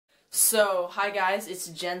So, hi guys, it's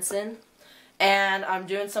Jensen, and I'm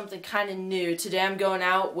doing something kind of new. Today I'm going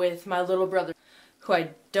out with my little brother, who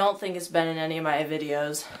I don't think has been in any of my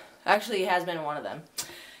videos. Actually, he has been in one of them.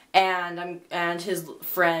 And his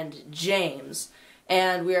friend, James.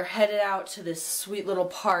 And we are headed out to this sweet little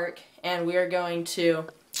park, and we are going to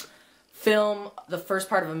film the first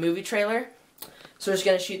part of a movie trailer. So we're just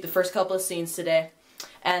going to shoot the first couple of scenes today.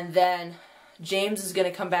 And then James is going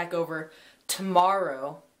to come back over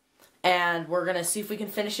tomorrow, and we're going to see if we can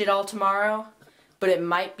finish it all tomorrow, but it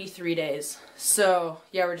might be 3 days. So,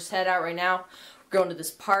 yeah, we're just headed out right now. We're going to this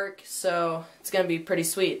park, so it's going to be pretty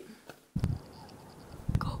sweet.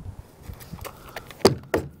 Go.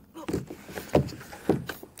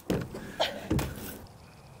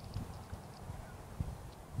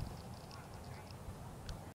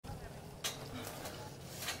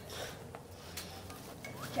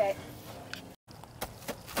 Okay.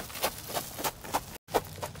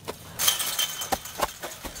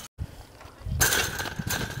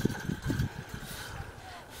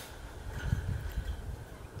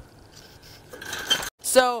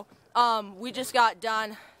 So, we just got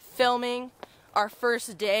done filming our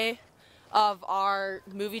first day of our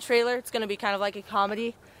movie trailer. It's going to be kind of like a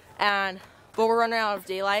comedy, but we're running out of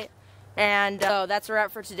daylight, and so that's a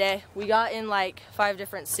wrap for today. We got in like 5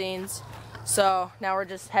 different scenes, so now we're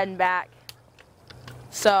just heading back.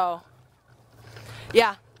 So,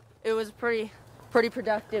 yeah, it was a pretty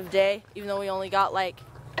productive day, even though we only got like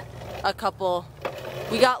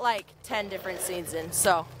we got like 10 different scenes in,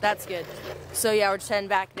 so that's good. So yeah, we're just heading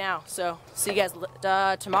back now, so see you guys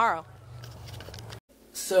tomorrow.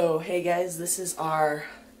 So hey guys, this is our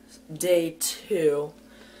day 2,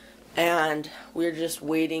 and we're just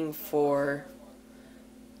waiting for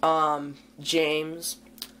James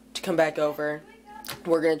to come back over.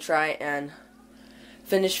 We're gonna try and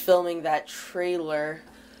finish filming that trailer.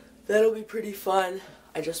 That'll be pretty fun.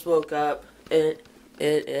 I just woke up. It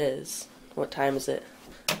is, what time is it?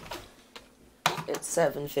 It's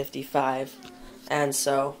 7:55, and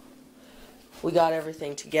so we got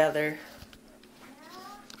everything together.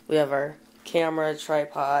 We have our camera,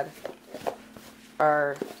 tripod,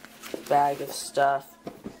 our bag of stuff.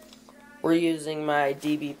 We're using my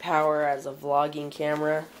DB Power as a vlogging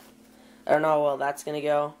camera. I don't know how well that's gonna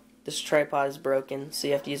go. This tripod is broken, so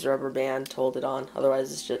you have to use a rubber band to hold it on.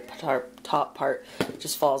 Otherwise, it's just top part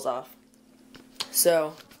just falls off.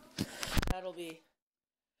 So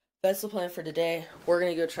that's the plan for today. We're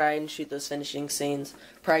going to go try and shoot those finishing scenes.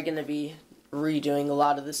 Probably going to be redoing a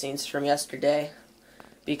lot of the scenes from yesterday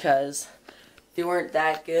because they weren't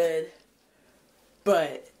that good.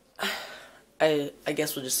 But I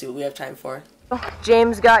guess we'll just see what we have time for.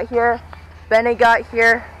 James got here, Bennett got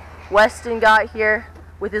here, Weston got here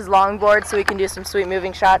with his longboard so we can do some sweet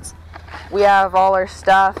moving shots. We have all our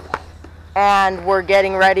stuff, and we're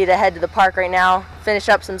getting ready to head to the park right now, finish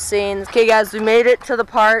up some scenes. Okay guys, we made it to the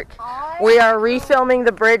park. We are refilming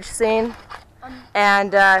the bridge scene,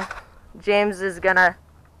 and James is gonna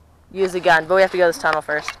use a gun, but we have to go this tunnel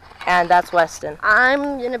first, and that's Weston.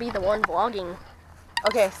 I'm gonna be the one vlogging.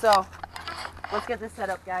 Okay, so let's get this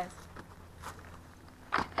set up, guys.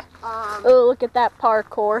 Oh, look at that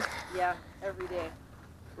parkour. Yeah, every day,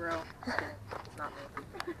 bro. It's not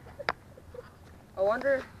me.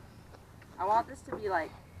 I want this to be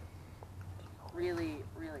like really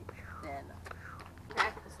thin. Okay,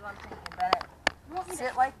 this is what I'm thinking. Bennett,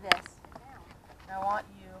 sit like this. And I want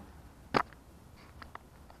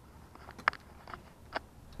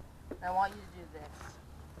you to do this.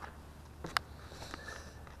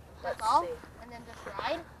 That's all? And then just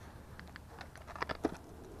ride?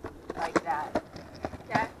 Like that.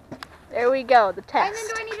 Okay? There we go, the test. And then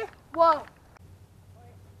do I need to... Whoa.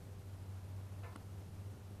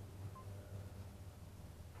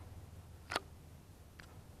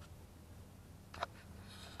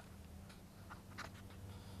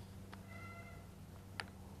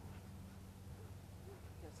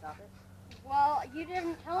 Stop it. Well, you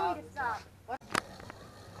didn't tell me to stop.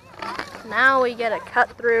 Now we get a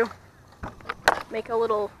cut through, make a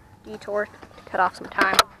little detour to cut off some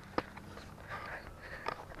time.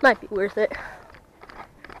 Might be worth it.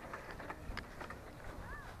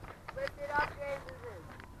 Lift it up, James.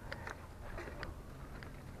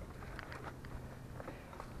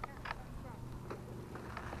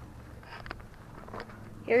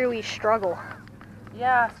 Here we struggle.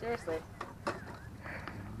 Yeah, seriously.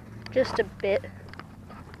 Just a bit.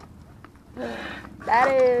 That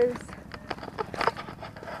is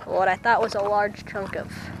what I thought was a large chunk of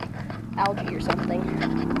algae or something.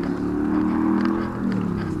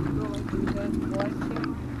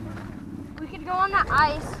 We could go on the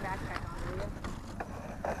ice.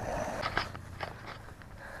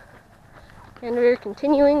 And we're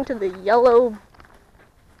continuing to the yellow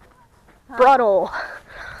Brattle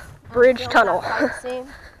Bridge Tunnel.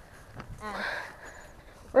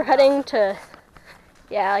 We're heading to,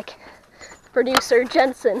 yeah, like producer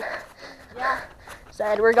Jensen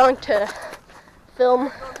said, we're going to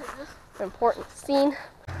film an important scene.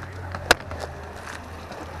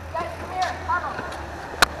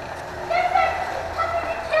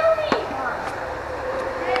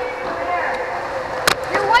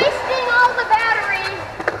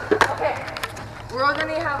 We're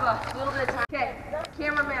gonna have a little bit of time. Okay,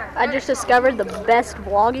 cameraman. I just discovered the best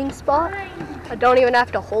vlogging spot. I don't even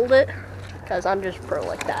have to hold it because I'm just pro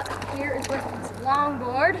like that. Here is Winston's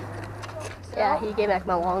longboard. Yeah, he gave back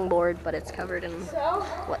my longboard, but it's covered in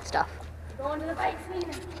wet stuff. Going to the bike scene.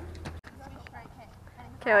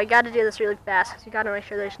 Okay, we got to do this really fast. So you got to make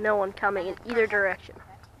sure there's no one coming in either direction.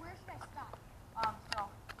 Where should I stop? So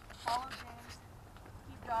follow James,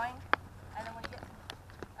 keep going, and then when you get,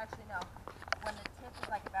 actually no, when the tip is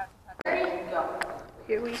like about to touch. Ready? Go.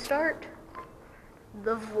 Here we start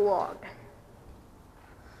the vlog.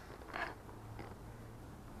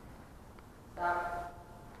 Stop.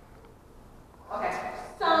 Okay.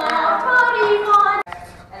 Somebody wants.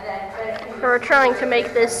 And then So we're trying to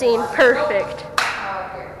make this scene perfect.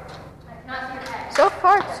 So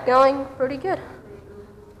far, it's going pretty good.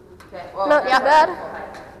 Okay. Well, Not too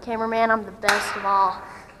bad. Cameraman, I'm the best of all.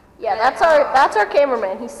 Yeah, that's our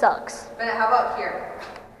cameraman. He sucks. But how about here?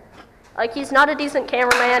 Like, he's not a decent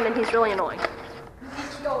cameraman, and he's really annoying. You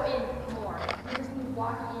need to go in more. You just need to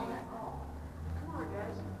walk in. That's all. Come on,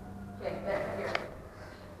 guys. Okay, then here.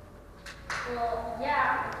 Well,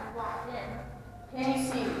 yeah, if you walked in. Can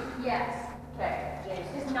you see? Yes. Okay, James.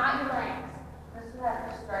 Just not your legs. This is how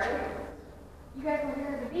it started. You guys want to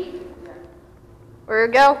hear the beat? Where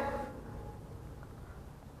we go?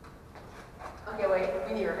 Okay, wait.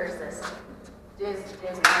 We need to rehearse this. James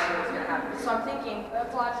and I know what's gonna happen. So I'm thinking.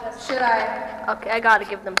 Let's watch this. Should I? Okay, I gotta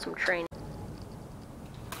give them some training.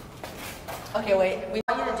 Okay, wait. What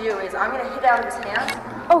I want you to do is I'm gonna hit out of his hands.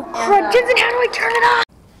 Oh crud, Jensen, how do I turn it on?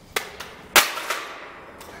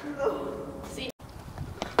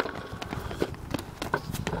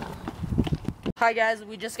 Hi guys,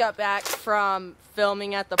 we just got back from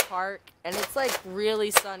filming at the park and it's like really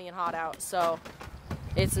sunny and hot out, so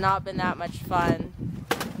it's not been that much fun.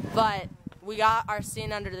 But we got our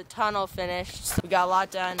scene under the tunnel finished, so we got a lot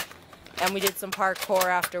done, and we did some parkour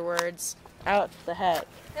afterwards. Out the heck.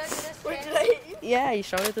 Yeah, you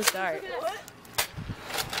showed it at the start.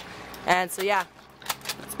 And so yeah,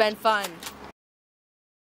 it's been fun.